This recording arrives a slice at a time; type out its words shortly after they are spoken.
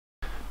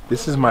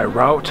This is my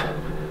route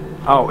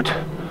out.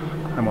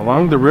 I'm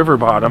along the river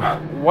bottom.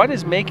 What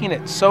is making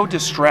it so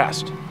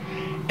distressed?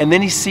 And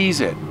then he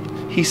sees it.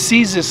 He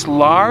sees this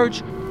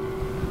large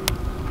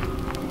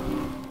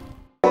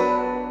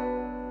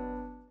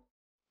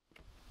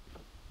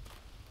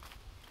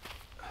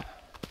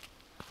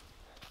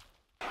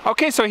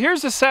Okay, so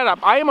here's the setup.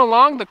 I am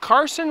along the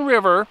Carson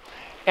River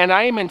and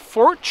I am in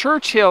Fort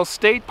Churchill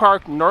State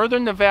Park,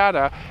 Northern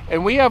Nevada,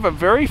 and we have a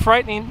very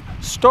frightening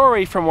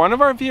story from one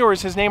of our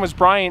viewers. His name is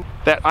Brian,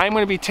 that I'm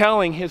going to be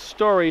telling his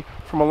story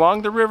from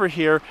along the river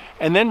here,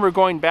 and then we're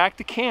going back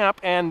to camp,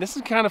 and this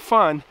is kind of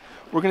fun.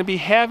 We're going to be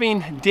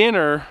having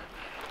dinner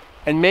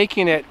and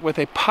making it with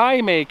a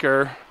pie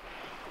maker,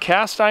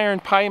 cast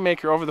iron pie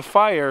maker over the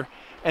fire,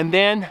 and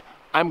then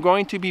I'm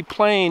going to be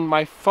playing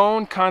my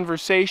phone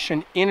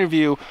conversation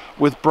interview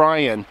with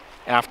Brian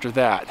after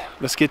that.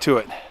 Let's get to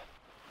it.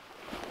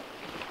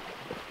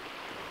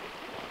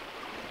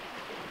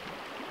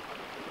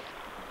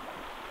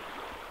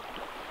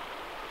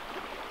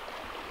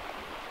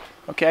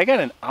 Okay, I got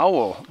an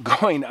owl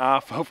going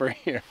off over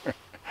here.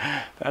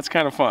 That's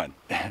kind of fun.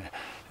 I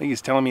think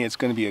he's telling me it's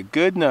going to be a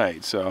good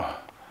night, so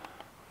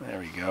there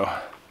we go.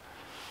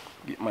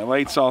 Get my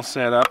lights all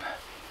set up.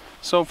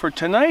 So for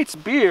tonight's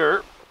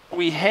beer,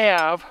 we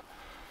have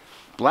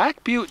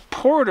Black Butte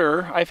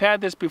Porter. I've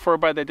had this before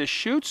by the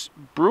Deschutes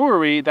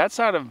Brewery. That's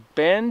out of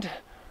Bend,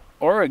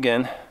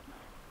 Oregon.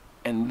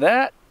 And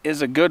that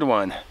is a good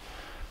one.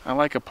 I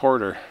like a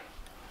porter.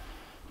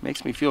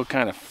 Makes me feel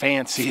kind of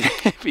fancy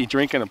to be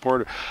drinking a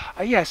porter.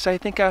 Yes, I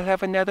think I'll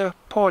have another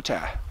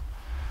porter.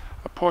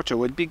 A porter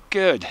would be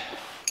good.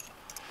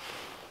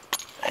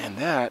 And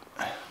that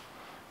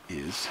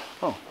is,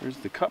 oh, there's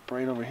the cup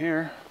right over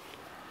here.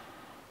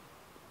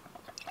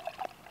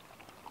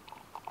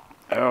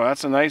 Oh,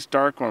 that's a nice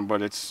dark one,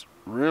 but it's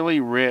really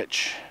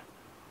rich.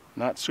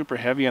 Not super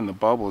heavy on the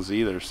bubbles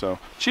either, so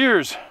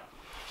cheers!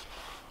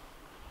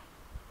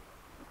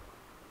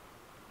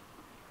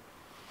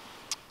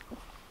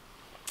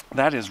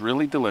 That is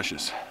really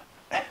delicious.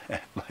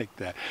 Like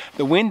that.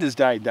 The wind has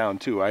died down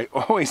too. I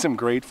always am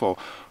grateful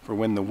for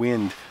when the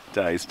wind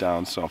dies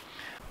down. So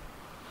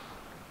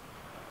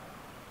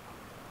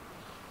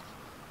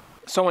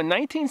in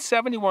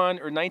 1971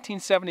 or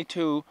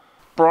 1972,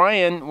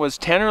 Brian was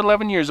 10 or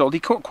 11 years old.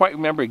 He couldn't quite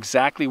remember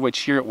exactly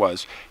which year it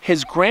was.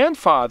 His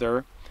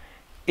grandfather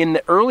in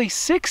the early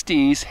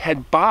 60s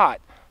had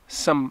bought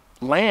some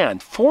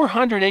land,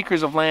 400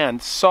 acres of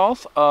land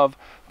south of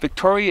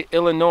Victoria,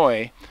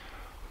 Illinois,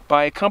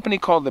 by a company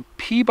called the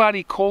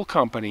Peabody Coal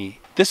Company.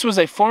 This was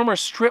a former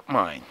strip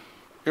mine.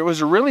 It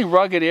was a really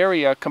rugged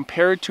area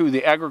compared to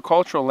the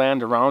agricultural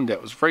land around it.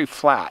 It was very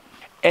flat.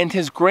 And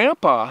his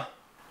grandpa,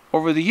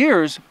 over the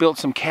years, built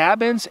some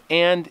cabins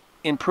and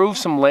improved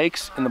some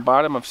lakes in the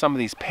bottom of some of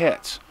these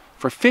pits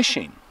for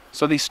fishing.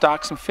 So they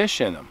stocked some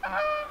fish in them.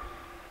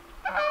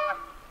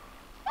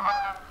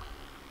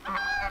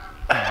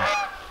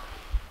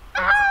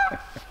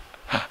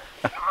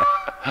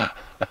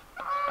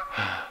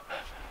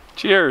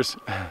 Cheers.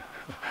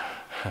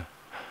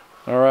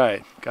 All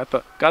right, got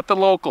the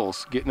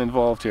locals getting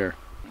involved here.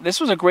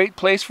 This was a great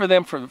place for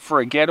them for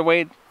a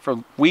getaway,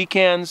 for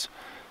weekends.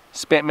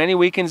 Spent many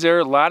weekends there,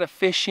 a lot of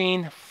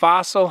fishing,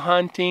 fossil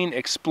hunting,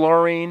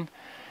 exploring,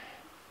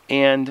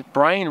 and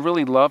Brian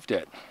really loved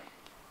it.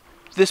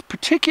 This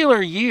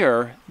particular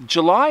year,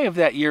 July of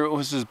that year, it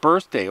was his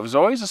birthday. It was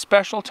always a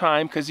special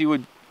time because it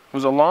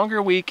was a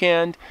longer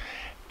weekend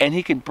and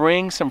he could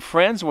bring some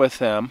friends with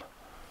him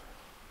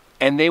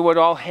and they would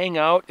all hang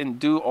out and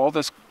do all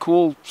this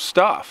cool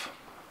stuff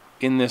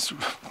in this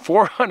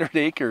 400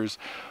 acres.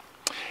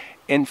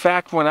 In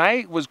fact, when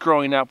I was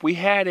growing up, we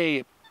had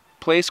a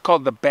place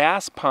called the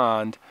Bass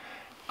Pond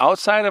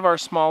outside of our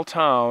small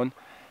town,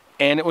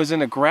 and it was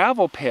in a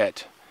gravel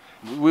pit.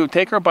 We would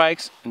take our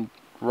bikes and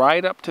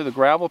ride up to the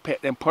gravel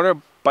pit and put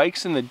our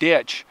bikes in the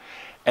ditch,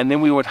 and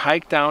then we would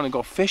hike down and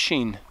go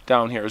fishing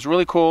down here. It was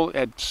really cool. It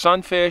had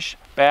sunfish,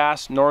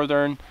 bass,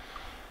 northern,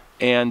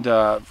 and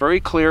very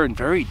clear and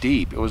very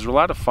deep. It was a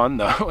lot of fun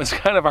though. It was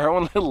kind of our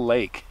own little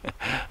lake.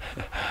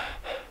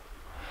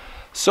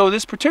 So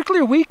this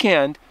particular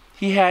weekend,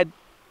 he had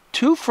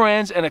two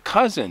friends and a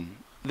cousin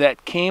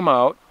that came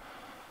out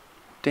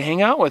to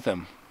hang out with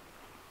him,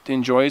 to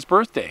enjoy his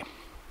birthday.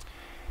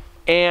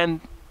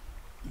 And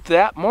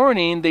that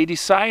morning, they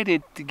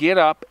decided to get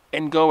up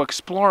and go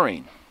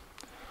exploring.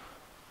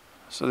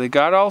 So they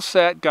got all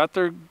set, got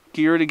their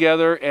gear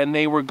together, and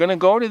they were going to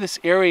go to this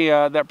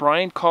area that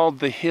Brian called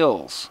the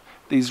hills,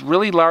 these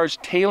really large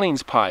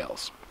tailings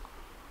piles.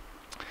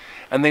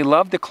 And they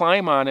loved to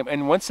climb on them,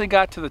 and once they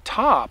got to the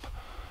top,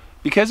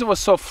 because it was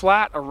so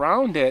flat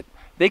around it,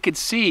 they could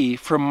see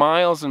for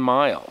miles and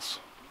miles.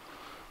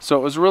 So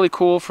it was really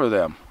cool for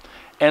them.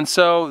 And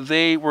so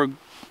they were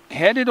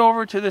headed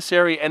over to this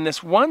area, and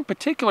this one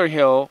particular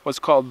hill was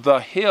called the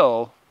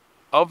Hill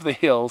of the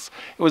Hills.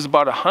 It was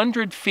about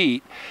 100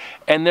 feet,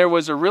 and there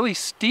was a really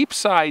steep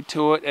side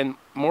to it and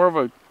more of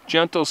a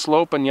gentle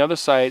slope on the other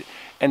side,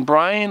 And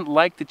Brian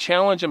liked to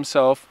challenge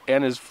himself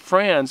and his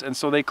friends, and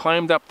so they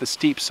climbed up the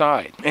steep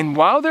side. And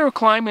while they were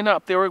climbing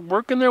up, they were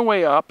working their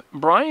way up.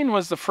 Brian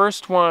was the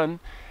first one,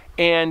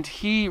 and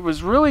he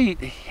was really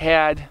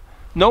had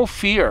no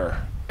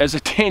fear as a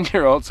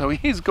 10-year-old. So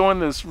he's going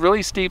this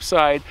really steep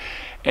side,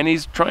 and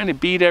he's trying to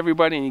beat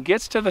everybody, and he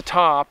gets to the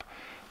top,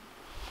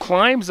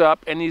 climbs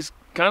up, and he's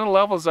kind of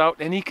levels out,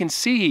 and he can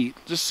see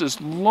just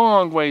this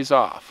long ways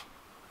off.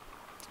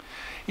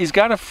 He's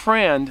got a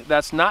friend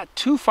that's not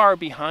too far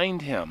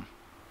behind him.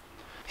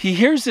 He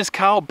hears this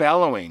cow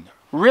bellowing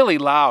really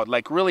loud,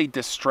 like really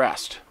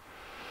distressed.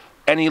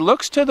 And he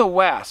looks to the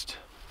west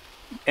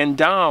and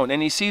down,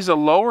 and he sees a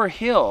lower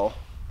hill.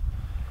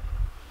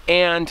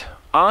 And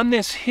on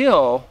this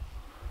hill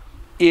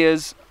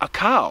is a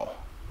cow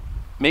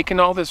making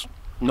all this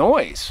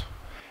noise.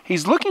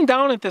 He's looking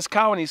down at this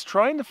cow, and he's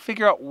trying to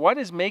figure out what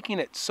is making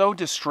it so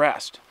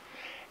distressed.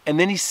 And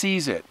then he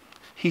sees it.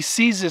 He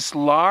sees this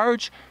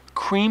large,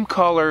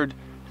 cream-colored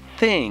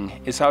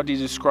thing, is how he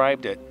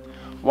described it,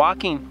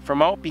 walking from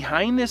out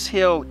behind this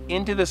hill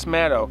into this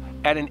meadow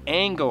at an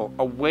angle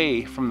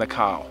away from the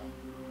cow.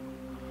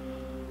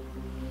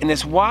 And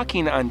it's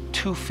walking on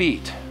 2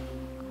 feet.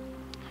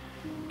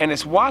 And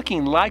it's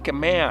walking like a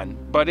man,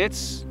 but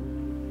it's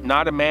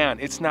not a man.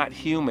 It's not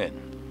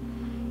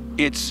human.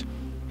 It's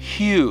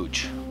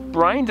huge.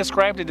 Brian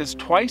described it as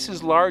twice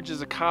as large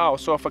as a cow.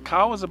 So if a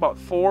cow was about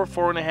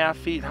 4.5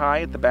 feet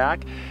high at the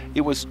back,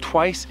 it was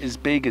twice as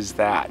big as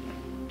that.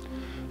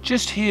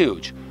 Just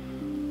huge.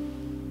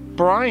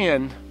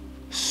 Brian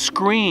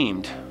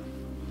screamed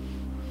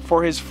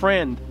for his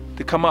friend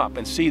to come up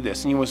and see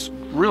this, and he was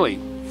really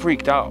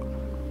freaked out.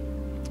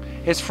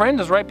 His friend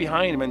was right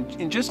behind him,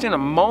 and just in a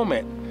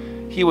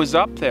moment, he was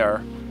up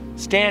there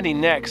standing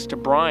next to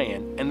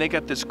Brian, and they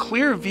got this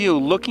clear view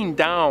looking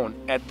down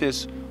at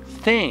this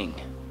thing.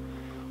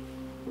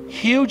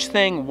 Huge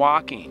thing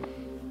walking.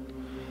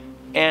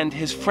 And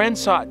his friend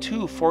saw it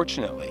too,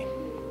 fortunately.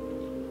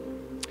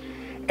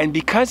 And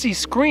because he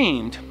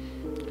screamed,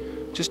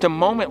 just a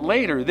moment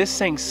later, this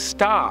thing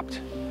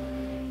stopped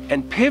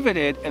and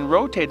pivoted and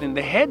rotated, and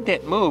the head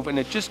didn't move, and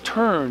it just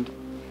turned,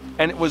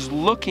 and it was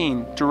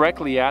looking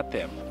directly at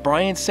them.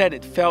 Brian said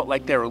it felt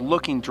like they were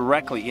looking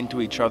directly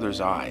into each other's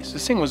eyes.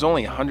 This thing was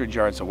only 100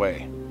 yards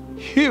away.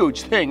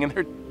 Huge thing, and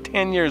they're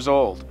 10 years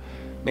old,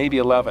 maybe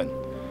 11.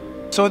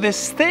 So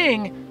this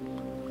thing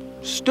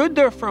stood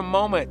there for a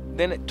moment,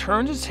 then it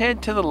turned its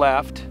head to the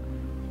left,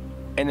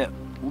 and it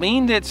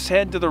leaned its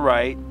head to the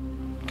right,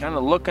 kind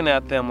of looking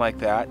at them like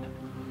that,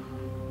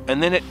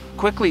 and then it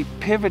quickly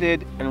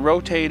pivoted and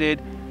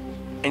rotated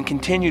and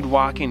continued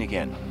walking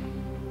again.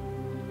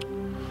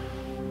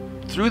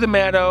 Through the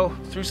meadow,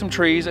 through some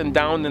trees, and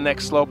down the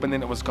next slope, and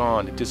then it was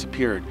gone. It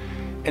disappeared.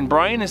 And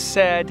Brian has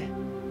said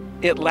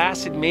it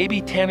lasted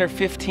maybe 10 or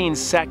 15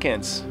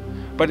 seconds,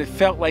 but it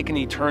felt like an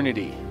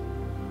eternity.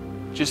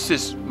 Just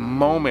this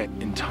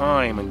moment in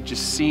time, and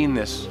just seeing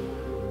this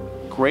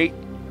great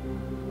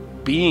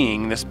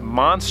being, this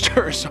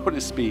monster, so to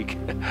speak.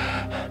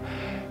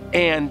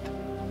 And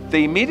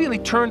they immediately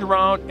turned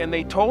around and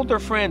they told their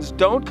friends,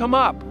 "Don't come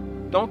up,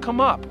 don't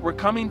come up. We're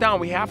coming down.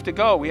 We have to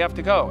go. We have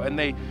to go."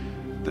 And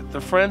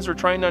the friends were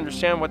trying to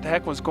understand what the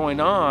heck was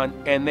going on,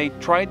 and they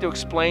tried to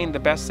explain the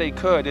best they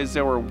could as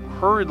they were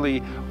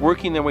hurriedly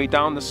working their way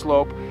down the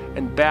slope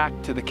and back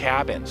to the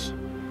cabins.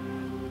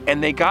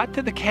 And they got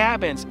to the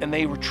cabins, and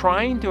they were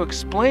trying to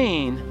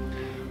explain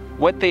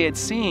what they had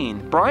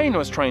seen. Brian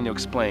was trying to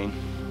explain.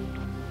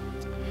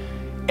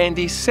 And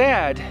he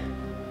said,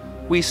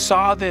 "We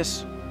saw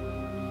this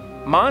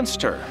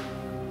monster."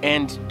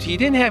 And he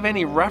didn't have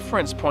any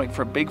reference point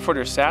for Bigfoot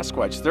or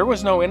Sasquatch. There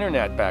was no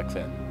internet back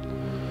then.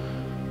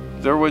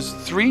 There was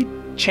 3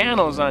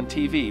 channels on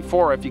TV,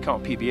 4 if you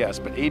count PBS,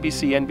 but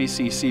ABC,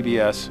 NBC,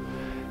 CBS.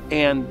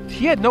 And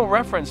he had no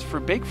reference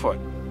for Bigfoot.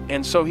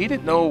 And so he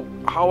didn't know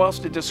how else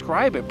to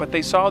describe it, but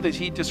they saw that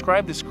he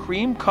described this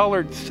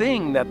cream-colored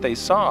thing that they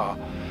saw.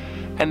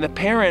 And the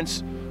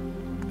parents,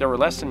 they were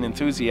less than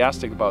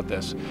enthusiastic about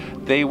this.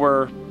 They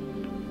were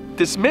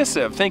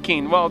dismissive,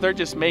 thinking, well, they're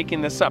just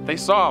making this up. They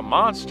saw a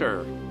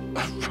monster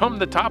from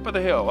the top of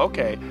the hill.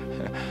 Okay.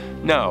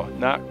 No,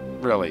 not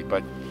really.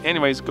 But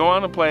anyways, go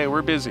on and play.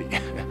 We're busy.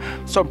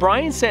 So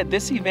Brian said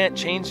this event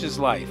changed his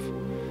life.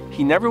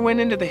 He never went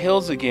into the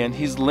hills again.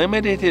 He's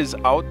limited his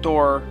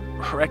outdoor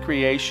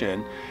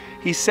recreation.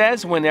 He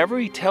says whenever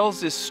he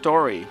tells this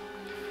story,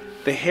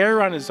 the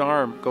hair on his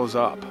arm goes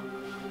up.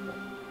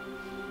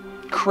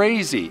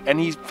 Crazy. And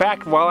in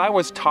fact, while I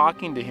was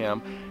talking to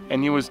him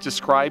and he was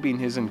describing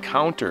his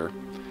encounter,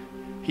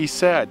 he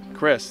said,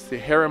 "Chris, the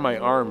hair on my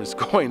arm is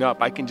going up.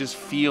 I can just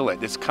feel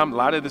it. A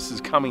lot of this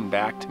is coming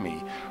back to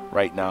me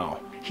right now."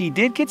 He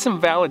did get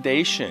some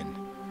validation.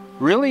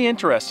 Really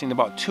interesting.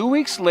 About 2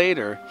 weeks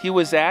later, he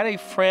was at a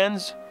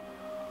friend's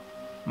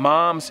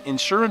mom's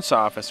insurance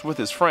office with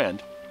his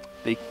friend.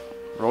 They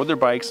rode their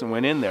bikes and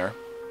went in there.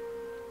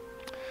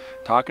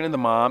 Talking to the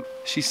mom,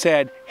 she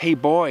said, "Hey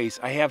boys,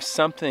 I have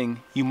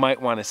something you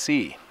might want to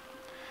see."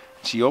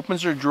 She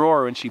opens her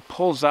drawer and she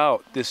pulls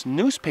out this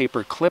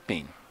newspaper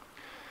clipping.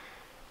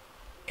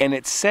 And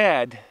it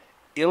said,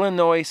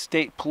 Illinois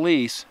State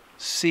Police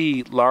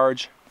see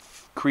large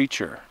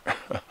creature.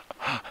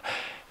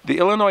 The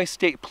Illinois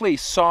State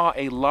Police saw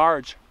a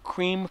large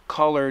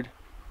cream-colored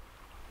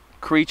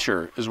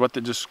creature, is what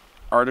the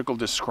article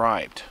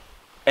described.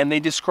 And they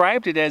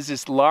described it as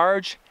this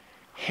large,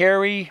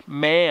 hairy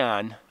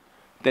man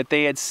that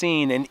they had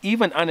seen. And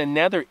even on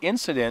another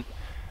incident,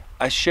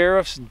 a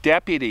sheriff's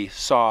deputy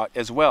saw it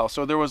as well.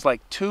 So there was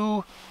like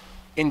 2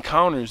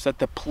 encounters that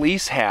the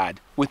police had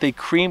with a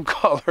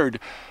cream-colored,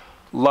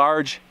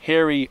 large,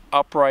 hairy,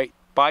 upright,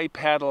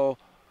 bipedal,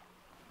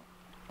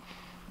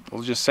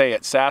 we'll just say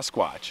it,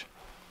 Sasquatch.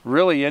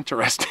 Really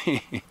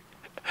interesting.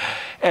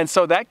 And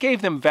so that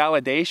gave them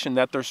validation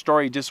that their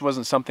story just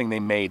wasn't something they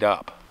made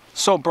up.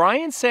 So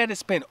Brian said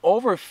it's been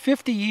over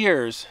 50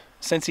 years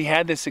since he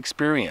had this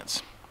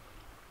experience.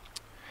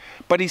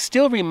 But he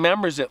still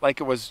remembers it like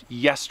it was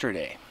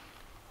yesterday.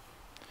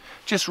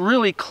 Just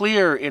really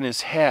clear in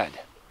his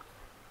head.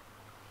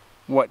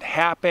 What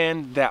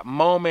happened, that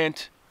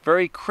moment,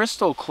 very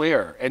crystal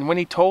clear. And when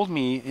he told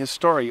me his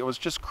story, it was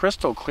just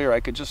crystal clear. I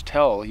could just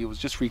tell he was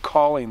just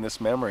recalling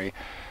this memory.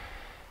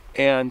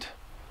 And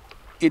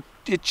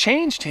it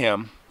changed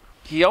him.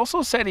 He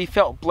also said he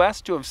felt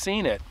blessed to have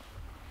seen it.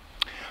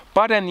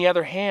 But on the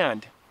other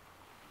hand,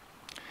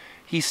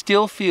 he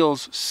still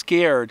feels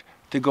scared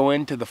to go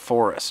into the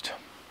forest.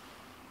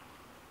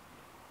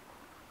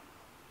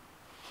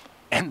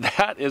 And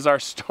that is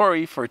our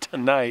story for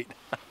tonight.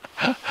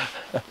 I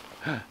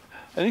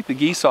think the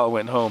geese all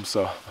went home,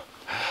 so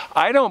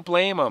I don't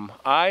blame them.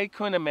 I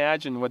couldn't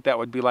imagine what that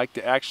would be like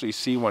to actually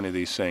see one of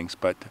these things,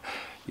 but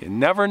you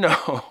never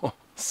know.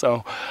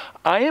 So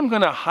I am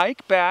going to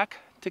hike back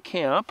to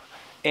camp,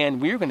 and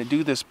we're going to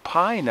do this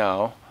pie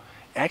now.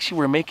 Actually,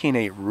 we're making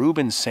a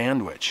Reuben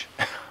sandwich.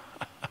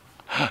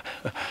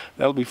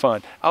 That'll be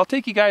fun. I'll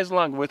take you guys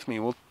along with me.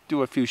 We'll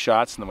do a few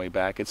shots on the way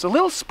back. It's a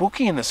little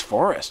spooky in this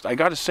forest. I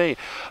gotta say,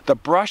 the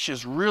brush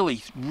is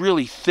really,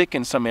 really thick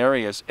in some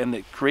areas, and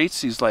it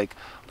creates these like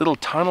little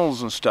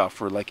tunnels and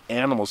stuff where like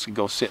animals can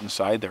go sit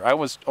inside there. I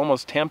was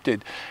almost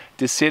tempted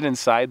to sit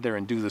inside there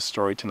and do this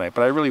story tonight,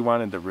 but I really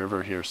wanted the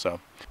river here, so.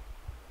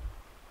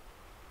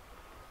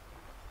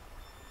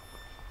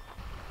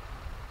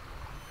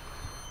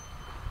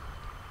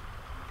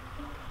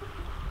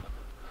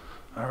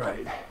 All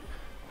right,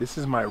 this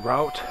is my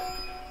route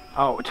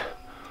out.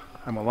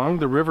 I'm along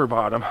the river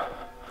bottom,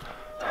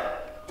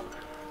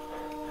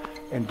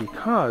 and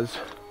because,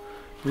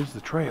 here's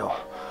the trail,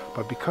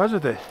 but because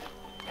of the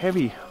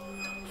heavy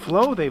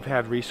flow they've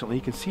had recently,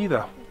 you can see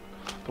the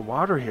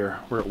water here,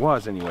 where it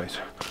was anyways,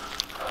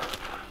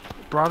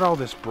 brought all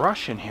this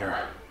brush in here,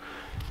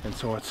 and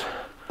so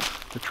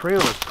the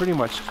trail is pretty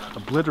much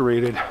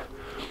obliterated,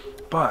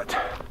 but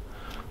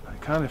I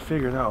kind of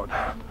figured out,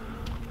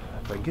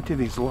 if I get to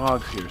these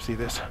logs here, see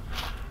this,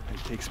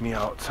 it takes me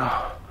out, so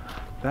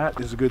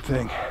that is a good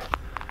thing.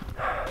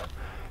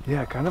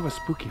 Yeah, kind of a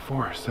spooky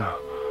forest, so.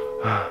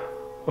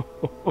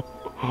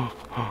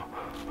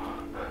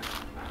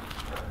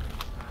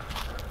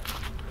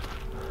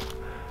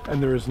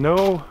 And there is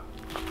no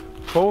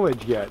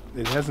foliage yet.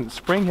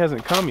 Spring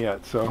hasn't come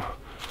yet, so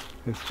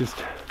it's just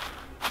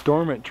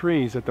dormant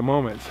trees at the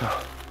moment, so.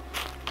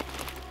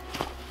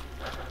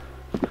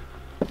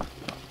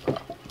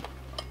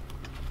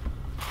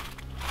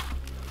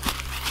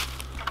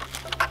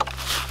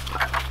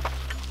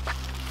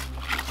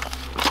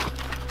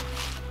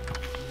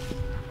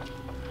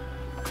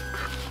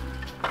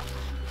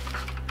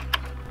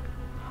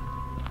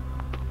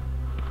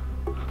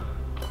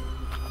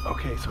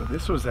 Okay, so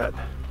this was that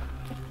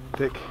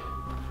thick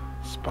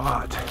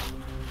spot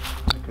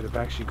I could have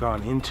actually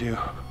gone into.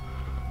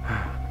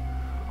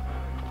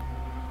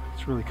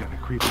 It's really kind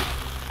of creepy.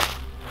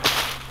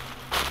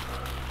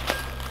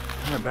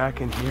 Kind of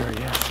back in here,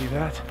 yeah, see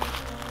that?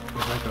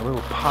 There's like a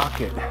little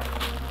pocket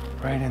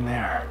right in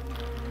there.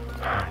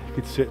 You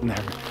could sit in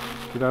there,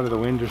 get out of the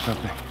wind or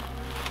something.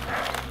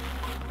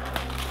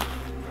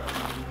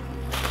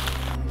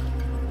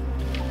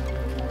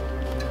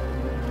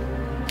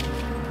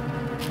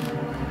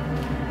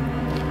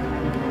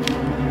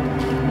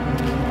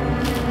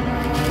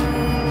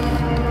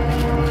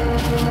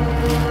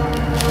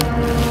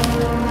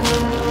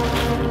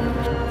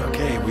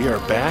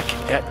 Back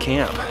at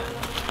camp.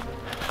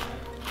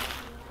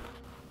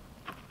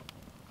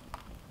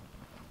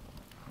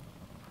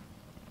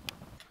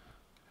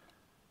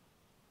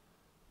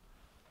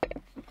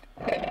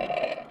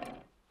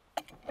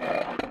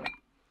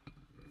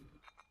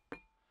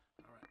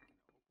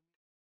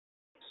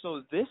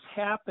 So this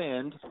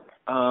happened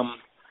I'm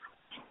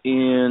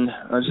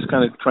just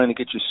kind of trying to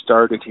get you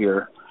started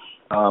here.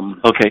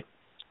 Okay.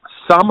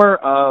 Summer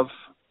of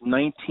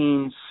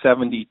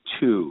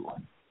 1972.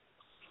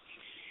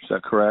 Is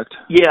that correct?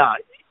 Yeah,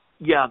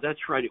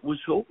 that's right. It was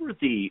over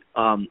the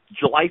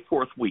July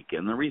 4th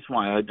weekend. The reason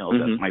why I know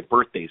that my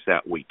birthday's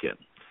that weekend.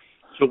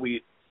 So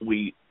we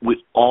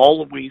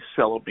always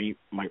celebrate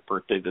my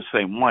birthday the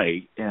same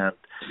way. And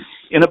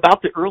in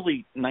about the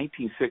early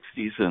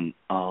 1960s and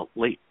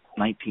late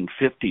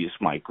 1950s,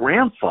 my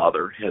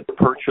grandfather had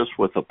purchased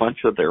with a bunch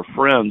of their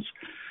friends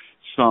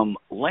some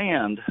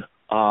land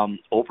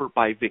over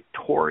by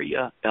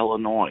Victoria,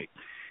 Illinois.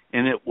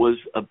 And it was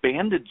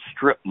abandoned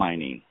strip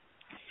mining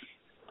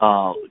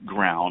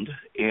ground.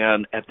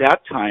 And at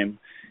that time,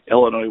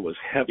 Illinois was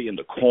heavy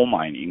into coal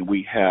mining.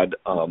 We had,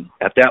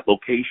 at that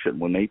location,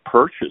 when they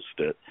purchased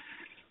it,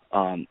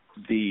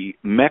 the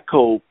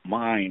Mecco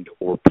Mine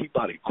or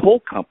Peabody Coal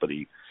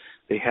Company,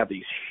 they have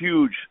these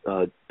huge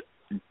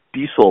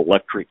diesel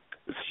electric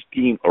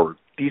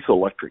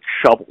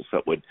shovels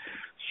that would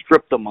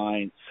strip the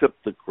mine, sip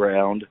the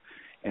ground,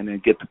 and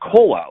then get the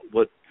coal out.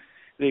 But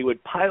they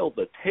would pile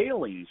the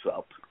tailings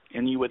up,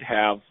 and you would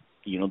have,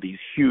 these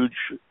huge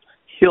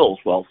hills.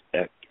 Well,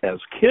 as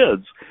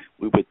kids,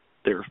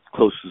 they're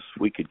closest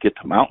we could get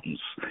to mountains,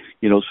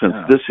 since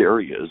this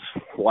area is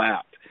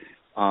flat.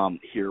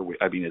 Here,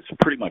 it's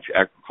pretty much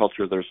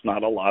agriculture. There's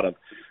not a lot of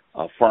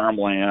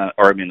farmland,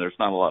 there's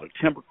not a lot of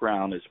timber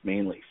ground. It's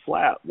mainly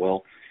flat.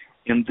 Well,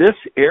 in this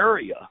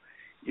area,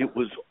 it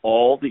was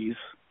all these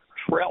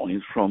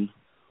trailings from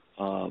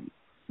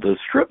the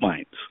strip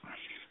mines.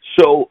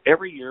 So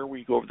every year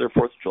we go over there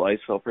 4th of July,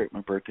 celebrate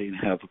my birthday, and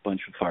have a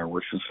bunch of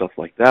fireworks and stuff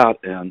like that.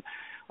 And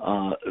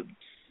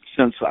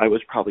since I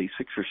was probably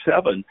 6 or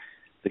 7,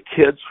 the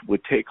kids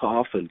would take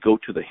off and go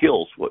to the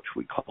hills, which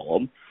we call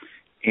them,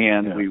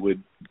 and we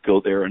would go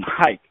there and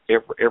hike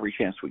every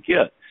chance we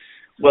get.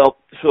 Well,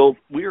 so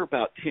we were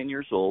about 10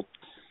 years old,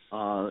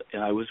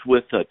 and I was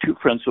with 2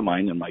 friends of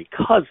mine and my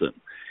cousin,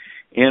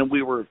 and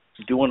we were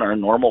doing our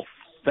normal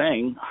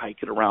thing,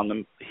 hiking around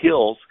the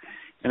hills,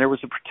 and there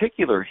was a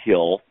particular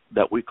hill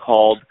that we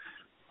called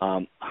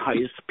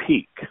Highest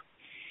Peak,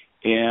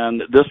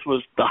 and this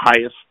was the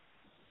highest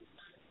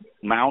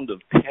mound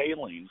of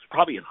tailings,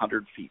 probably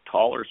 100 feet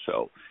tall or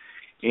so,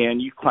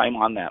 and you climb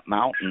on that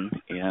mountain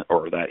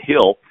or that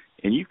hill,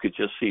 and you could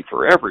just see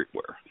for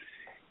everywhere.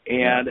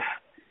 And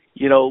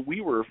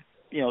we were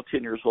 10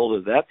 years old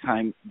at that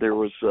time. There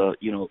was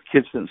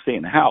kids didn't stay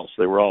in the house.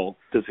 They were all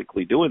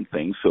physically doing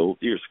things, so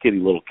you're skinny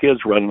little kids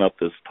running up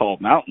this tall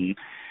mountain.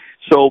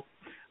 So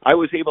I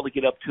was able to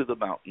get up to the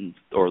mountain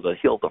or the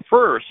hill the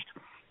first,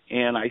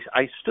 and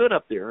I stood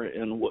up there,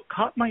 and what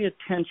caught my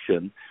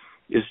attention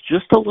is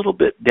just a little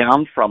bit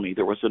down from me,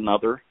 there was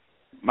another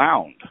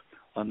mound,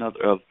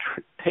 of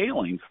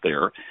tailings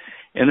there,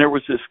 and there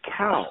was this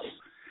cow,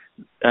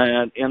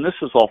 and this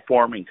is all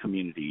farming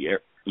community,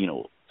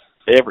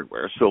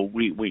 everywhere. So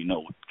we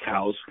know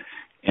cows,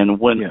 and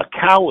when a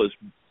cow is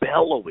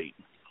bellowing,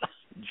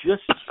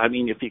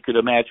 if you could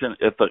imagine,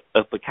 if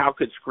the cow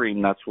could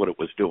scream, that's what it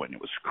was doing.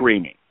 It was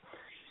screaming,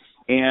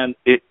 and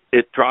it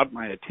drew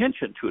my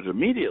attention to it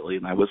immediately,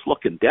 and I was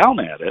looking down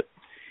at it,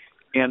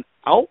 and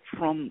out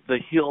from the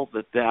hill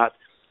that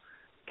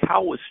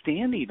cow was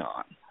standing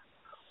on,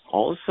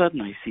 all of a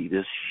sudden I see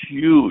this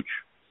huge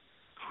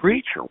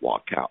creature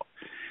walk out.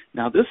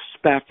 Now, this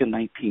is back in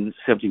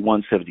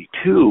 1971,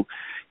 72.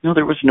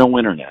 There was no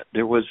internet.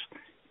 There was,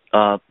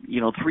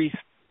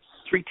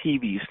 3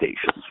 TV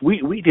stations.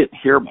 We didn't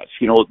hear much.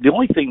 The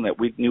only thing that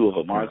we knew of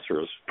a monster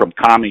was from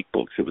comic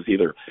books. It was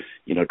either,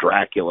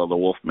 Dracula, the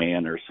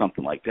Wolfman, or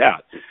something like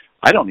that.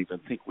 I don't even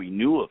think we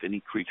knew of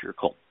any creature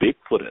called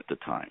Bigfoot at the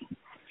time.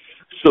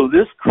 So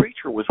this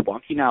creature was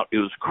walking out. It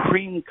was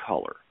cream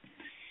color,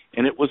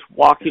 and it was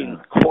walking,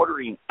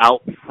 quartering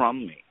out from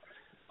me,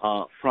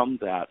 from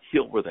that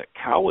hill where that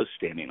cow was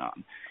standing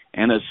on.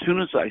 And as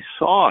soon as I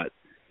saw it,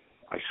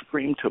 I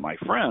screamed to my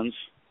friends,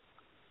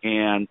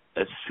 and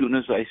as soon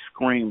as I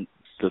screamed,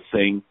 the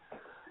thing,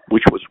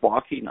 which was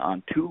walking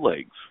on 2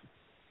 legs,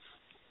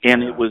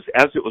 and it was,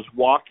 as it was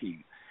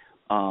walking,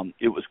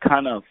 it was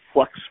kind of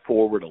flexed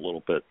forward a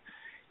little bit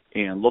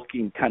and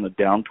looking kind of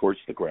down towards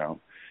the ground.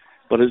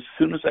 But as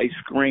soon as I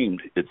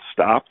screamed, it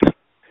stopped,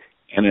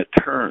 and it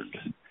turned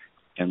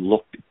and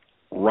looked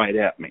right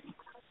at me.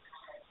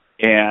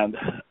 And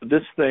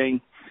this thing,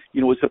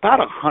 was about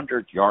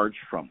 100 yards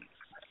from me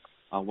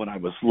when I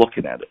was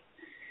looking at it.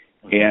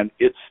 And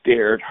it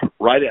stared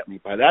right at me.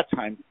 By that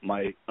time,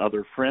 my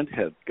other friend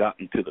had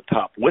gotten to the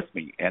top with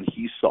me, and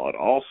he saw it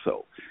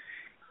also.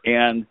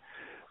 And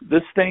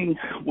this thing,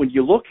 when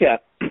you look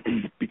at,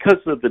 because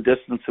of the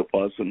distance it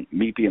was, and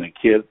me being a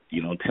kid,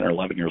 10 or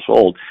 11 years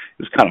old,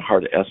 it was kind of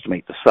hard to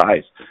estimate the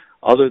size.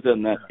 Other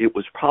than that, it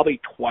was probably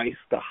twice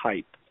the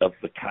height of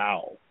the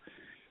cow,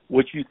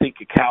 which you think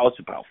a cow is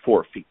about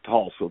 4 feet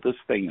tall. So this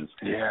thing is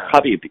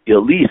probably at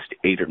least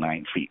 8 or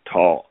 9 feet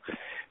tall.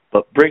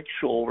 But big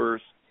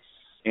shoulders,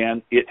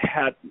 and it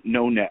had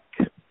no neck,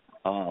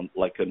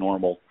 like a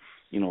normal,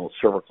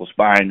 cervical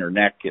spine or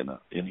neck in a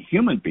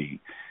human being.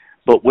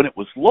 But when it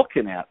was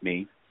looking at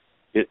me,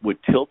 it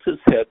would tilt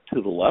its head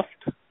to the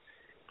left,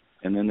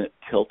 and then it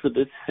tilted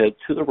its head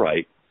to the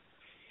right.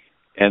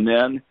 And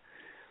then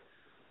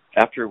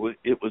after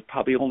it was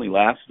probably only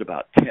lasted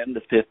about 10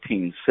 to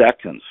 15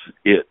 seconds,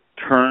 it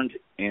turned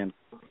and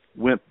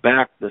went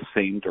back the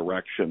same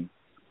direction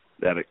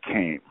that it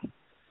came.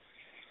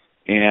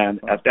 And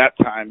at that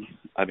time,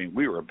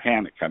 we were in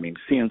panic.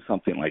 Seeing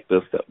something like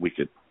this that we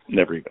could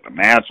never even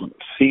imagine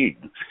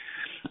seeing.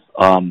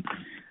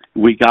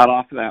 we got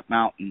off of that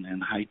mountain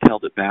and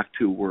hightailed it back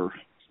to where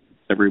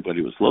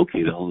everybody was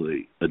located, all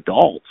the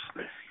adults.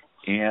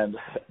 And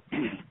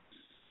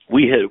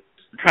we had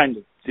trying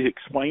to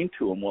explain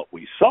to them what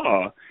we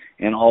saw,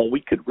 and all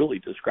we could really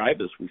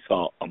describe is we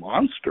saw a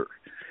monster.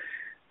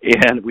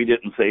 And we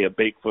didn't say a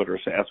Bigfoot or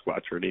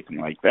Sasquatch or anything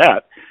like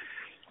that.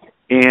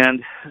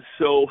 And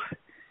so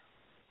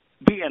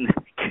being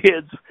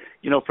kids,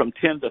 from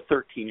 10 to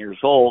 13 years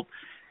old,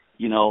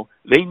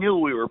 they knew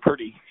we were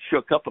pretty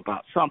shook up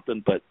about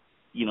something, but,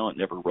 it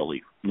never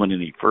really went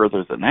any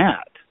further than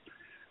that.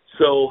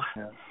 So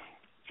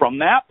from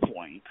that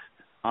point,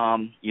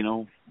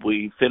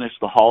 we finished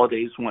the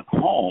holidays, went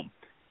home,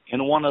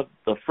 and one of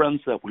the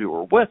friends that we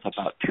were with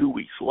about 2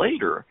 weeks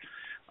later,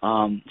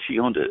 she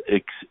owned an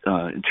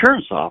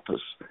insurance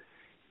office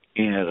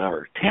in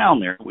our town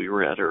there. We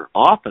were at her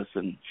office,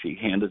 and she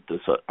handed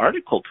this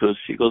article to us.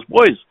 She goes,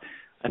 "Boys,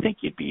 I think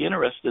you'd be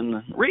interested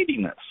in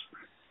reading this."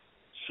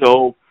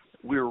 So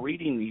we were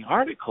reading the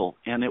article,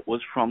 and it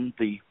was from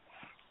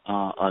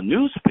a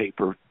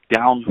newspaper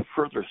down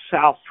further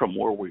south from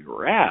where we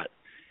were at.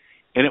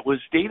 And it was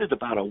dated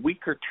about a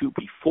week or two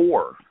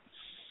before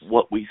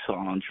what we saw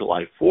on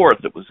July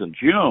 4th. It was in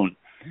June.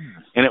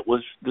 And it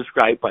was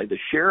described by the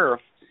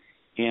sheriff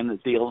and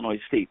the Illinois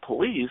State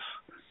Police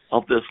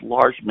of this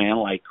large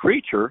man-like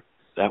creature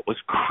that was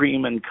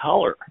cream in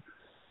color.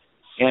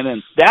 And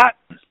in that,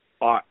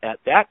 at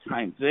that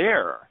time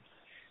there,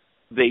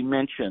 they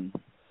mentioned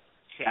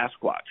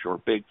Sasquatch or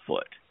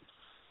Bigfoot.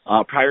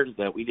 Prior to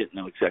that, we didn't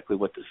know exactly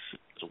what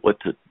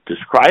to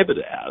describe it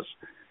as.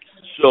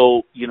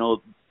 So,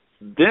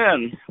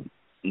 then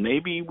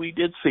maybe we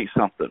did see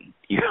something.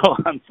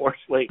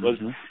 Unfortunately, it was,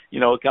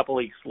 a couple of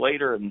weeks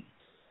later and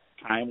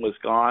time was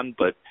gone.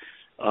 But,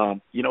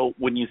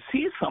 when you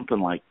see something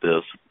like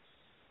this,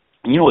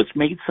 it's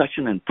made such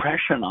an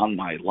impression on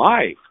my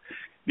life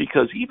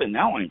because even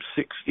now I'm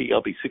 60,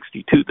 I'll be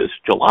 62 this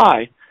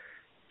July.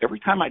 Every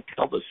time I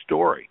tell the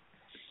story,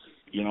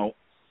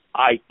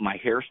 my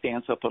hair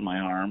stands up on my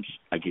arms.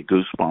 I get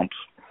goosebumps,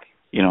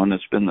 and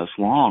it's been this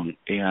long.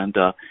 And,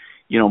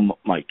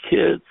 my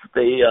kids,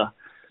 they,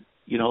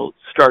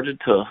 started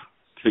to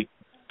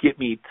get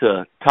me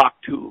to talk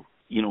to,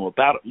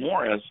 about it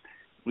more as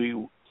we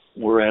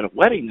were at a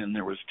wedding and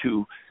there was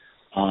two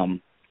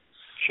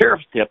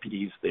sheriff's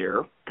deputies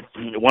there.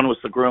 One was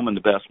the groom and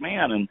the best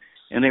man,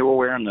 and they were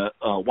wearing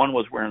one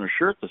was wearing a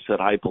shirt that said,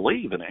 "I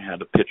believe," and it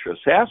had a picture of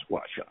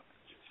Sasquatch on it.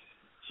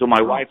 So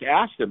my wife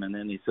asked him, and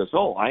then he says,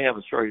 "Oh, I have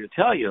a story to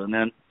tell you." And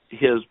then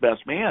his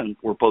best man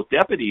were both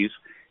deputies,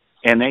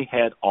 and they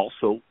had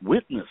also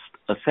witnessed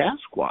a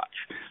Sasquatch.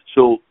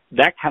 So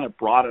that kind of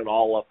brought it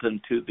all up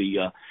into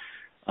the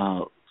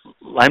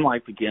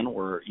limelight again,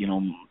 where,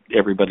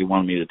 everybody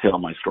wanted me to tell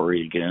my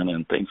story again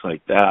and things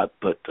like that.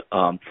 But,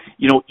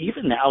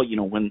 even now,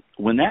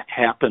 when that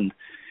happened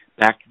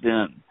back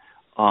then,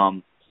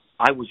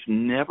 I was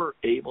never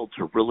able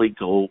to really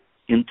go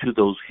into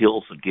those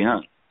hills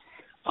again.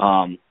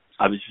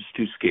 I was just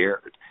too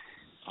scared.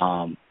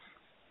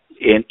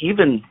 And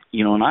even,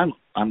 and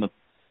I'm a,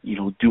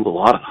 do a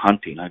lot of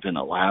hunting. I've been in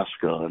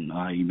Alaska and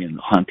even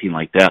hunting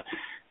like that,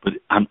 but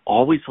I'm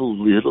always a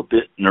little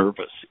bit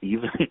nervous,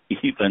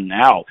 even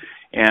now.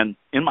 And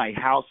in my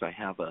house, I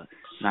have a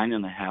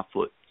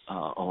 9.5-foot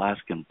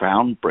Alaskan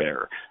brown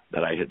bear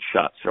that I had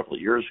shot several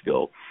years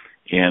ago.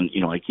 And,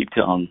 I keep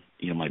telling,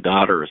 my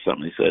daughter or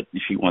something, I said,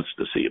 she wants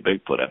to see a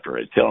Bigfoot after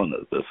I tell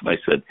her this. And I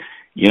said,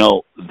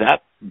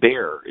 that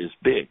bear is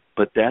big,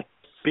 but that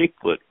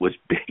Bigfoot was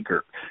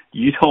bigger.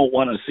 You don't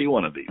want to see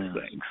one of these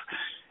things.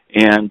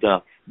 And,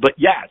 but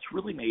yeah, it's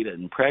really made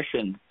an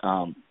impression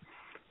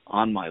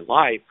on my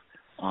life.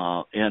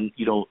 And,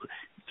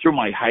 through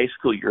my high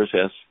school years,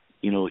 as,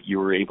 you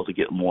were able to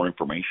get more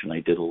information, I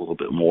did a little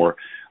bit more,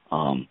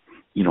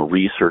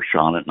 research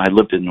on it. And I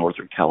lived in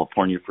Northern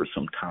California for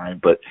some time,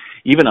 but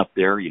even up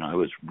there, I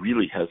was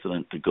really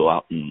hesitant to go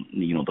out in,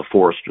 the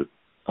forest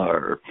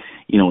or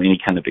any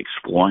kind of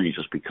exploring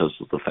just because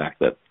of the fact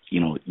that,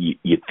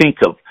 you think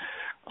of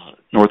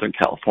Northern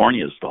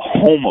California as the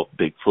home of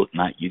Bigfoot,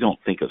 you don't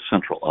think of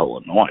Central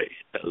Illinois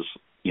as,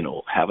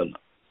 having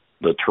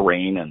the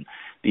terrain and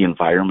the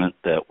environment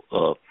that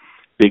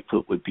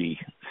Bigfoot would be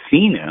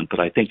seen in, but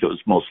I think it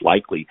was most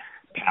likely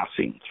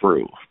passing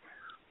through.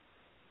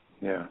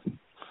 Yeah.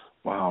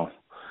 Wow.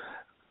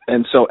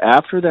 And so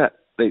after that,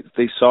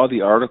 they saw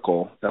the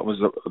article. That was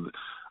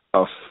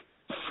a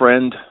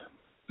friend.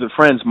 The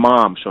friend's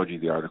mom showed you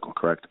the article,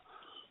 correct?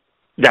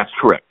 That's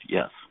correct,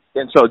 yes.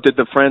 And so did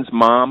the friend's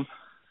mom,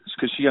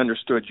 because she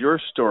understood your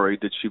story,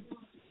 did she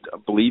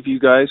believe you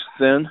guys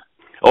then?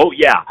 Oh,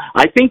 yeah.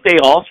 I think they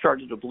all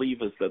started to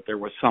believe us that there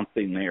was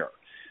something there.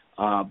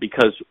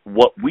 Because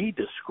what we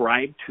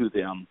described to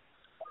them,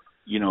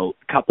 a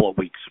couple of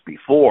weeks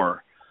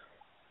before,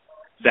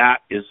 that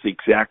is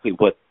exactly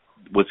what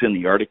was in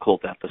the article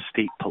that the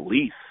state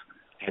police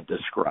had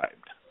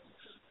described.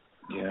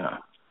 Yeah,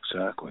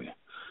 exactly.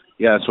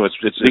 Yeah, so it's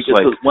like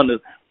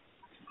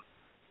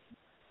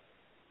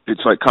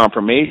it's like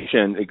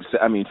confirmation.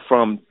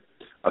 From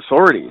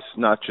authorities,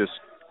 not just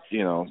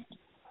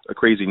a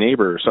crazy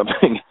neighbor or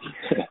something.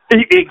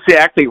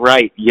 Exactly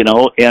right.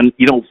 And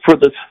for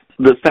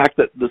the fact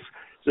that the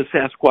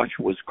Sasquatch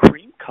was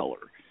cream color,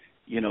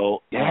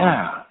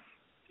 Yeah.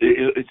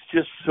 it's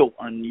just so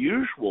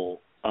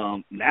unusual.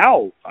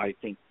 Now I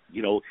think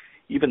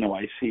even though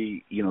I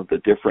see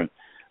the different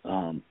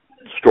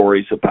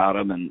stories about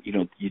them, and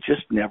you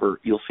just never,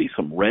 you'll see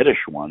some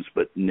reddish ones,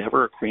 but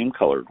never a cream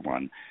colored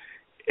one.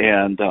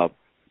 And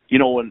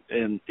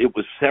and it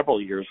was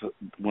several years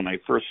when I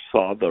first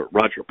saw the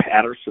Roger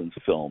Patterson's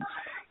film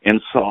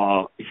and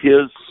saw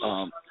his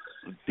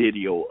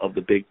video of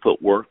the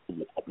Bigfoot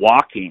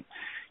walking,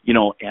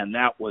 and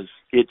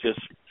it just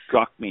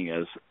struck me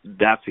as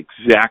that's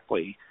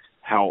exactly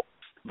how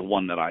the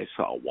one that I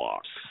saw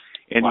walked.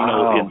 And,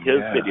 wow, in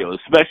his video,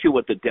 especially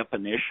with the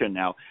definition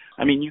now,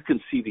 I mean, you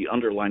can see the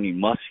underlying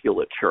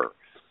musculature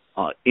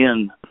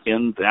in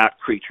that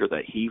creature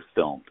that he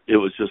filmed. It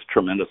was just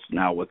tremendous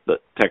now with the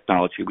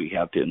technology we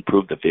have to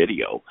improve the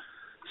video.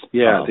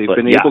 Yeah, they've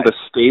been able to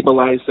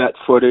stabilize that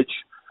footage,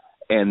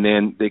 and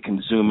then they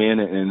can zoom in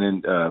and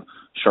then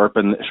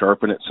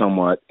sharpen it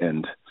somewhat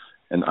and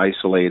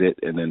isolate it,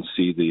 and then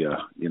see the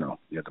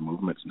the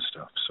movements and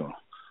stuff. So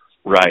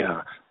right.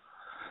 Yeah.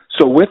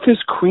 So with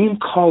this cream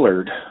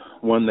colored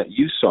one that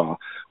you saw,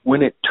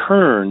 when it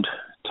turned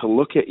to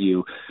look at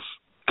you,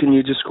 can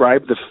you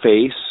describe the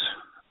face?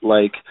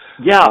 Like,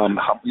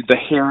 the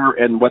hair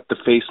and what the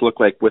face looked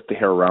like with the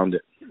hair around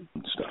it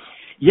and stuff.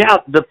 Yeah,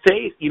 the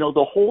face,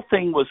 the whole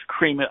thing was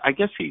cream. I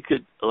guess you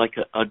could, like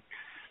a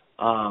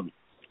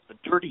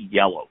dirty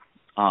yellow.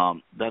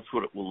 That's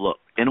what it will look.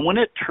 And when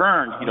it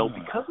turned,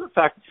 because of the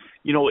fact,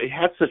 it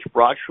had such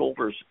broad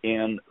shoulders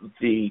and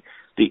the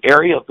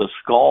area of the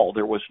skull,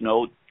 there was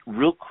no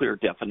real clear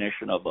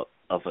definition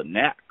of a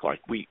neck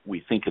like we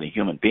think in a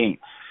human being.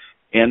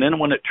 And then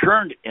when it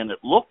turned and it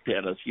looked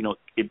at us,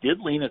 it did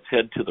lean its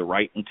head to the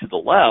right and to the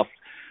left.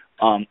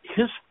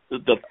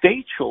 The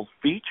facial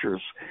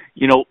features,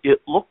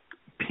 it looked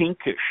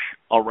pinkish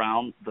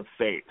around the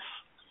face.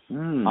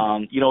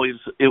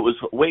 It was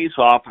ways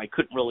off. I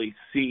couldn't really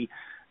see,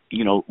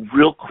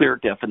 real clear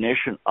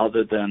definition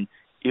other than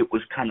it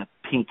was kind of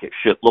pinkish.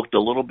 It looked a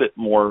little bit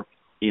more,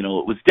 it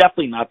was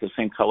definitely not the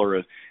same color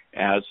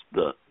as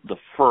the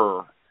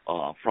fur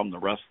from the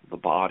rest of the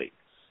body.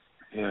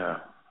 Yeah.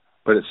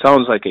 But it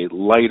sounds like a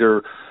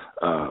lighter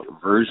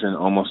version,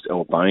 almost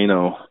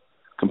albino,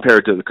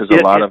 compared to, because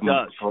a lot of them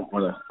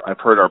I've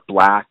heard are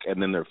black,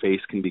 and then their face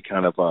can be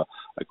kind of a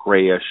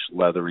grayish,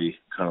 leathery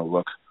kind of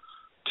look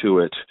to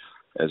it,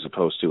 as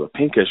opposed to a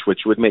pinkish,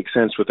 which would make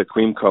sense with a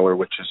cream color,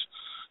 which is,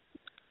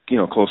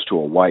 close to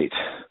a white,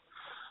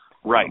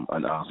 right?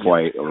 An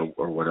off-white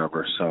or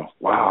whatever. So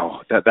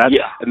wow,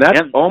 and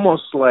that's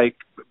almost like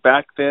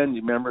back then.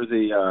 You remember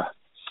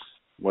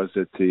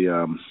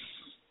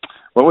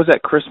what was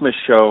that Christmas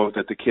show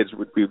that the kids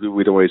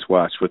we'd always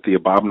watch with the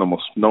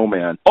abominable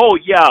snowman? Oh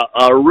yeah,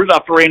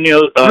 Rudolph the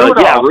Reindeer.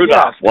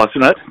 Rudolph,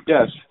 wasn't it?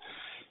 Yes.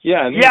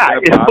 Yeah, and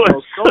it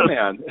was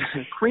snowman,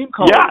 cream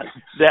color. Yeah,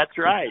 that's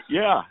right.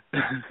 Yeah.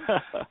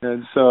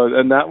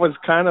 and that was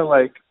kind of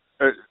like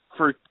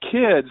for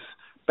kids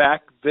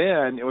back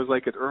then. It was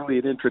like an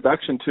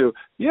introduction to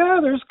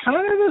there's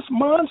kind of this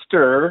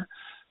monster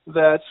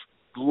that's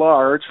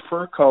large,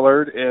 fur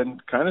colored,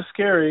 and kind of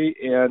scary,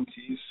 and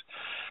he's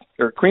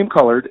cream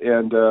colored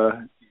and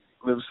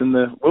lives in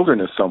the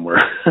wilderness somewhere.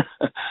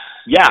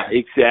 Yeah,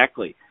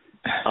 exactly.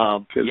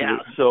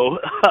 So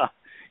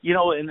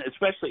and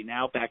especially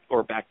now back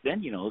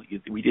then,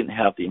 we didn't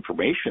have the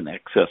information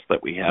access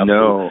that we have.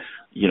 No.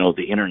 Through,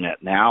 the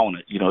internet now, and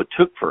it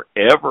took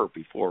forever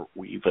before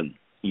we even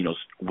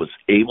was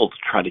able to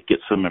try to get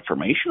some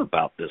information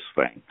about this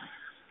thing.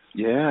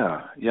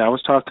 Yeah. I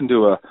was talking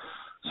to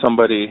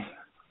somebody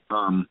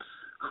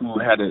who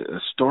had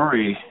a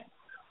story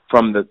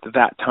from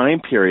that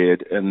time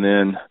period, and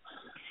then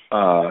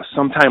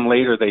sometime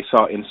later they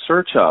saw In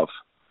Search Of,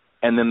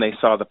 and then they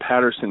saw the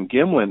Patterson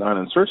Gimlin on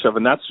In Search Of,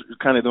 and that's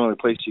kind of the only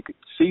place you could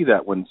see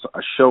that when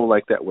a show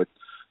like that would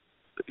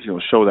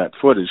show that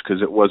footage,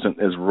 because it wasn't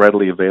as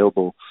readily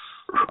available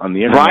on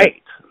the internet.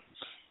 Right.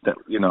 That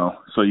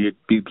so you'd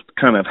be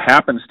kind of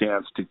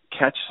happenstance to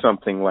catch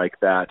something like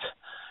that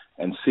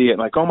and see it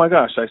like, oh my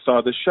gosh, I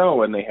saw the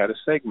show and they had a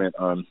segment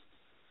on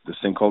this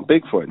thing called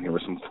Bigfoot, and here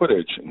was some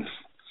footage and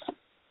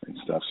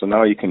stuff. So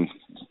now you can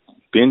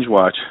binge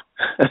watch.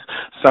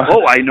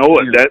 I know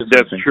it.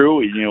 That's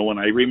true. When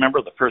I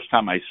remember the first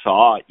time I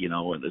saw it,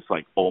 and it's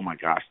like, oh my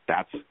gosh,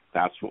 that's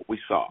what we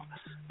saw.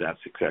 That's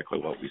exactly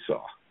what we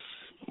saw.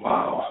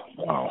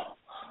 Wow.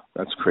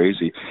 That's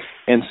crazy.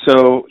 And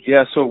so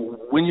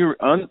when you're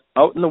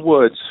out in the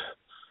woods,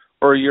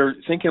 or you're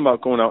thinking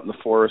about going out in the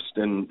forest,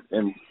 and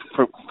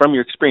from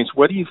your experience,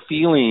 what are you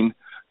feeling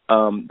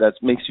that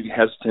makes you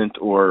hesitant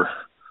or,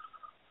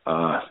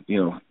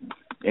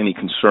 any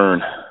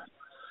concern?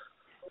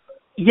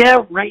 Yeah,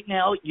 right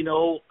now,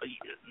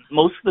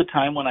 most of the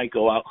time when I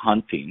go out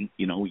hunting,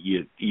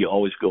 you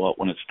always go out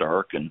when it's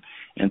dark and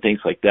things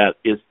like that.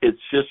 It's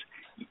just,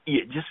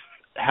 you just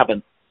have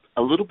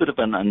a little bit of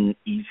an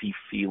uneasy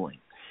feeling.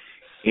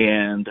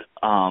 And,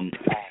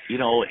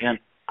 and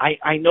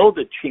I know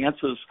the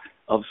chances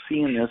of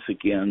seeing this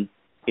again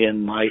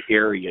in my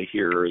area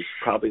here is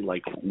probably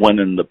like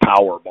winning the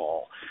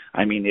Powerball.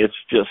 I mean, it's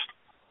just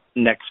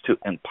next to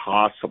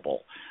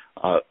impossible.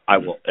 I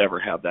will ever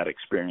have that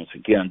experience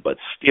again, but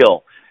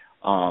still,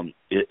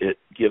 it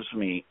gives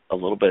me a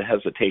little bit of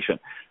hesitation.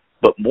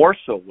 But more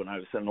so when I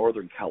was in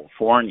Northern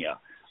California,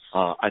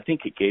 I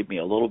think it gave me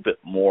a little bit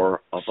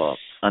more of a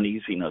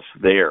uneasiness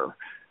there,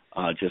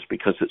 just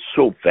because it's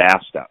so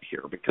vast out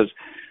here. Because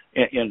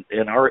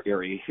in our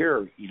area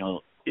here,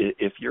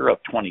 if you're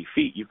up 20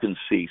 feet, you can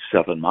see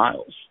 7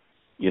 miles.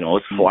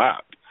 It's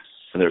flat,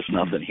 and there's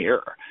nothing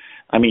here.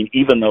 I mean,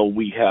 even though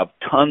we have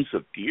tons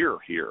of deer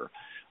here,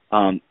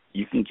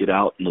 you can get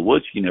out in the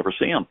woods, you never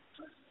see them.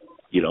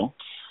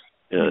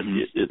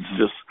 It's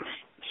just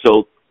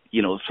so.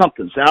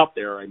 Something's out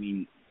there. I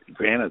mean,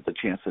 granted, the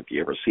chance of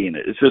you ever seeing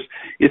it,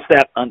 it's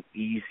that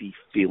uneasy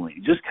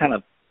feeling, just kind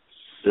of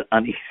the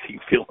uneasy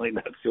feeling.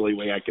 That's the only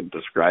way I can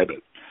describe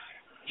it.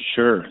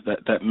 Sure,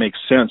 that makes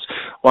sense.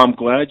 Well, I'm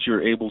glad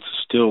you're able to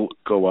still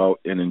go out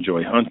and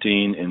enjoy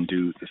hunting and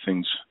do the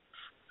things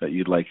that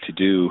you'd like to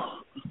do,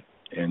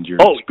 and your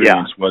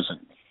experience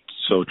wasn't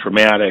so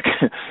traumatic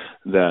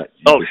that.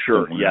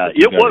 Sure, yeah,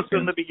 it was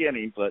in the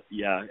beginning, but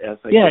as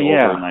I got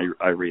older, and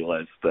I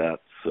realized that.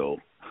 So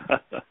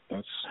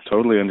that's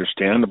totally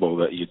understandable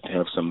that you'd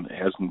have some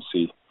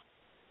hesitancy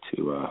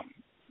to,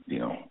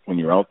 when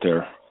you're out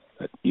there,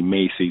 that you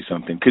may see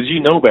something because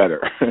you know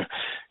better. What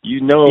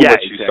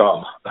you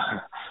saw.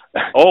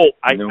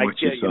 I tell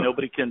you,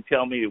 nobody can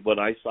tell me what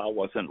I saw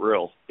wasn't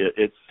real.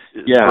 It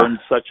burned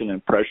such an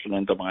impression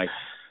into my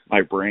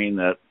brain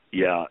that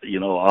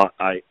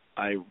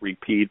I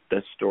repeat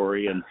that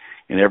story, and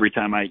every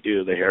time I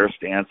do, the hair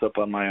stands up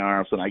on my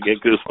arms, and I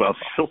get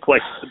goosebumps. Just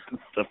like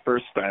the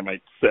first time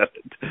I said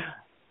it.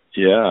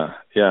 Yeah,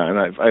 and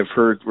I've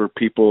heard where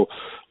people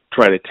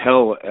try to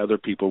tell other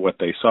people what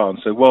they saw and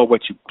say, well,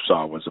 what you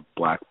saw was a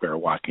black bear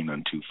walking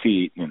on 2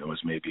 feet, and it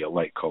was maybe a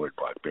light-colored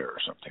black bear or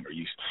something. Or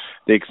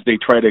they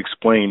try to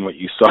explain what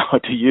you saw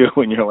to you,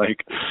 and you're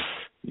like,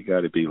 you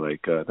got to be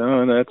like,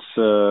 no,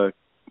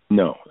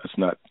 that's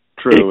not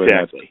true.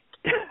 Exactly.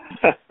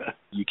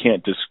 You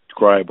can't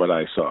describe what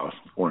I saw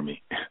for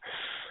me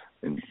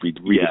and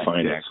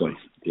redefine it. So,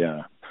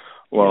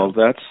 well,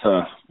 that's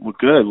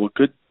good. Well,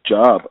 good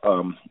job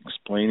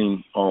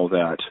explaining all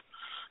that,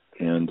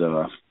 and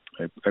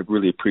I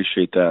really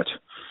appreciate that.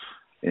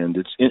 And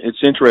it's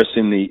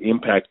interesting the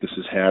impact this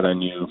has had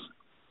on you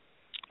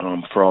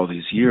for all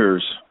these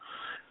years,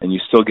 and you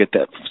still get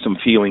some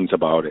feelings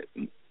about it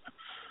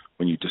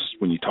when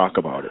you talk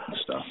about it and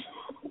stuff.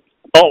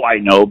 Oh, I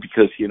know,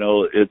 because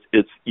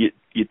it's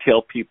you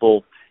tell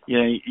people,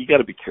 you got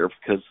to be careful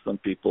because some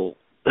people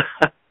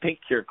think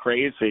you're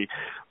crazy,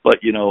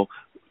 but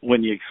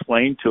when you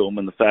explain to them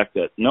and the fact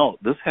that no,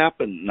 this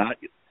happened not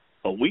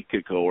a week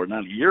ago or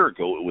not a year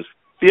ago, it was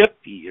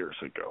 50 years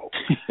ago.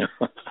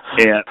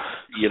 And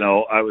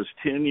I was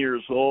 10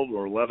 years old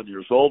or 11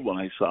 years old when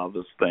I saw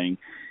this thing.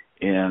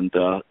 And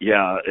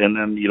and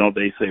then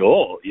they say,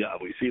 "Oh, yeah,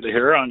 we see the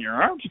hair on your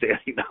arm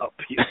standing up."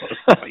 It's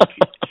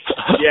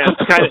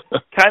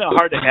kind of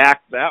hard to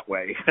act that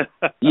way.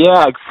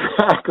 Yeah,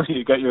 exactly.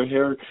 You got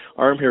your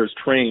arm hairs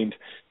trained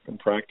and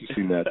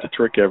practicing that to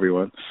trick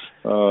everyone.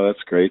 Oh,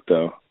 that's great,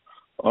 though.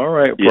 All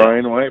right,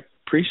 Brian. Well, I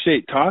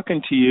appreciate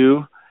talking to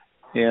you,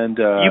 and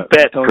you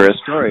bet, telling Chris. the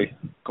story.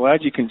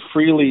 Glad you can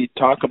freely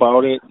talk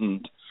about it,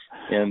 and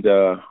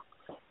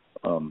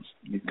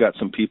you've got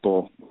some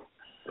people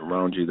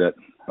around you that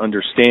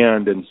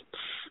understand, and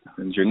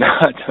you're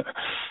not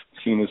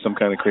seen as some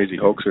kind of crazy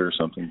hoaxer or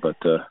something. But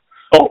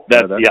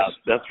that's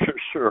for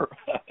sure.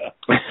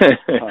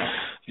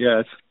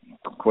 It's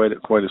quite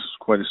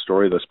a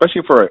story, though,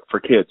 especially for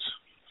kids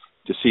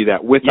to see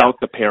that without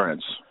the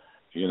parents.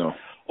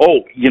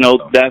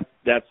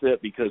 That's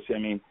it, because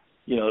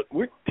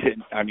we're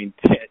 10.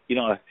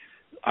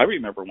 I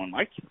remember when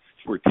my kids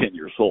were 10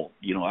 years old.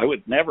 I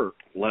would never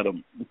let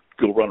them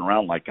go run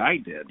around like I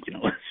did.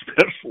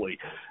 Especially.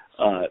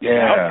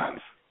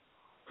 Nowadays.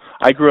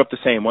 I grew up the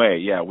same way.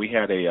 Yeah, we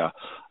had a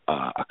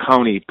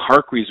county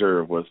park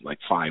reserve with like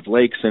 5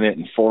 lakes in it,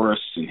 and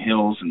forests and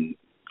hills and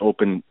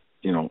open,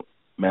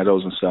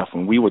 meadows and stuff.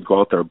 And we would go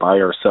out there by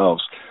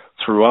ourselves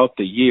throughout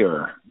the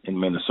year in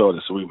Minnesota.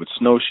 So we would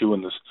snowshoe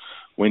in the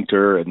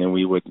winter, and then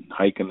we would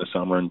hike in the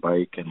summer and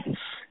bike,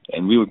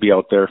 and we would be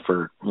out there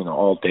for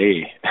all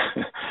day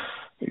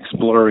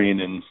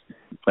exploring and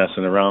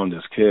messing around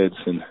as kids.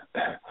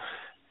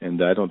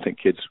 And I don't think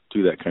kids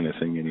do that kind of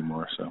thing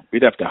anymore. So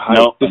we'd have to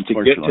hike just to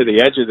get to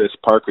the edge of this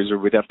park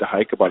reserve. We'd have to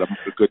hike about a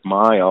good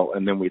mile,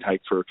 and then we'd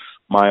hike for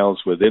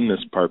miles within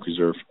this park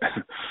reserve.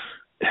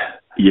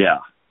 Yeah,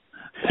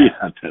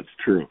 that's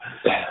true.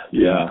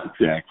 Yeah,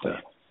 exactly.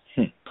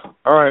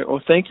 All right.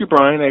 Well, thank you,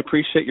 Brian. I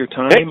appreciate your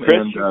time. Hey,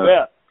 Chris, you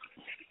bet.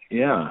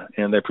 Yeah,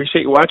 and I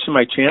appreciate you watching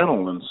my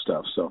channel and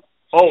stuff. So.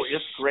 Oh,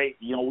 it's great.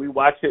 We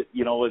watch it.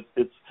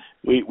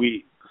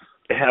 We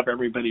have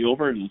everybody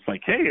over, and it's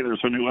like, hey,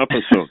 there's a new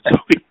episode. So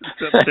we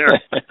sit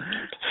there.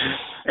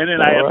 And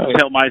then I have to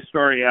tell my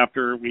story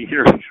after we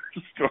hear your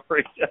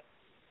story.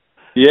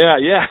 Yeah,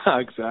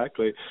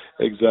 exactly.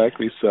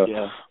 So,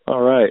 yeah.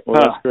 All right.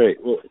 Well, that's great.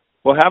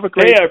 Well, have a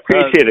great day. I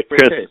appreciate it,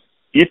 Chris. Day.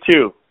 You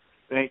too.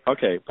 Thanks.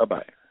 Okay,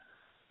 bye-bye.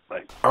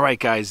 Bye. All right,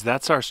 guys,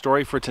 that's our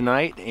story for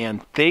tonight,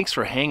 and thanks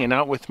for hanging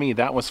out with me.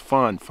 That was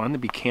fun to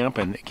be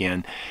camping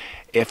again.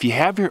 If you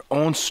have your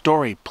own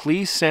story,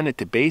 please send it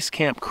to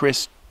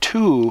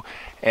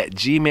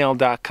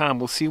basecampchris2@gmail.com.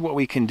 We'll see what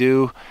we can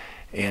do,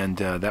 and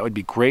that would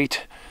be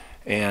great.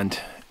 And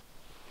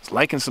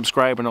like and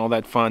subscribe and all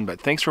that fun.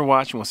 But thanks for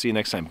watching. We'll see you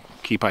next time.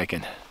 Keep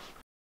hiking.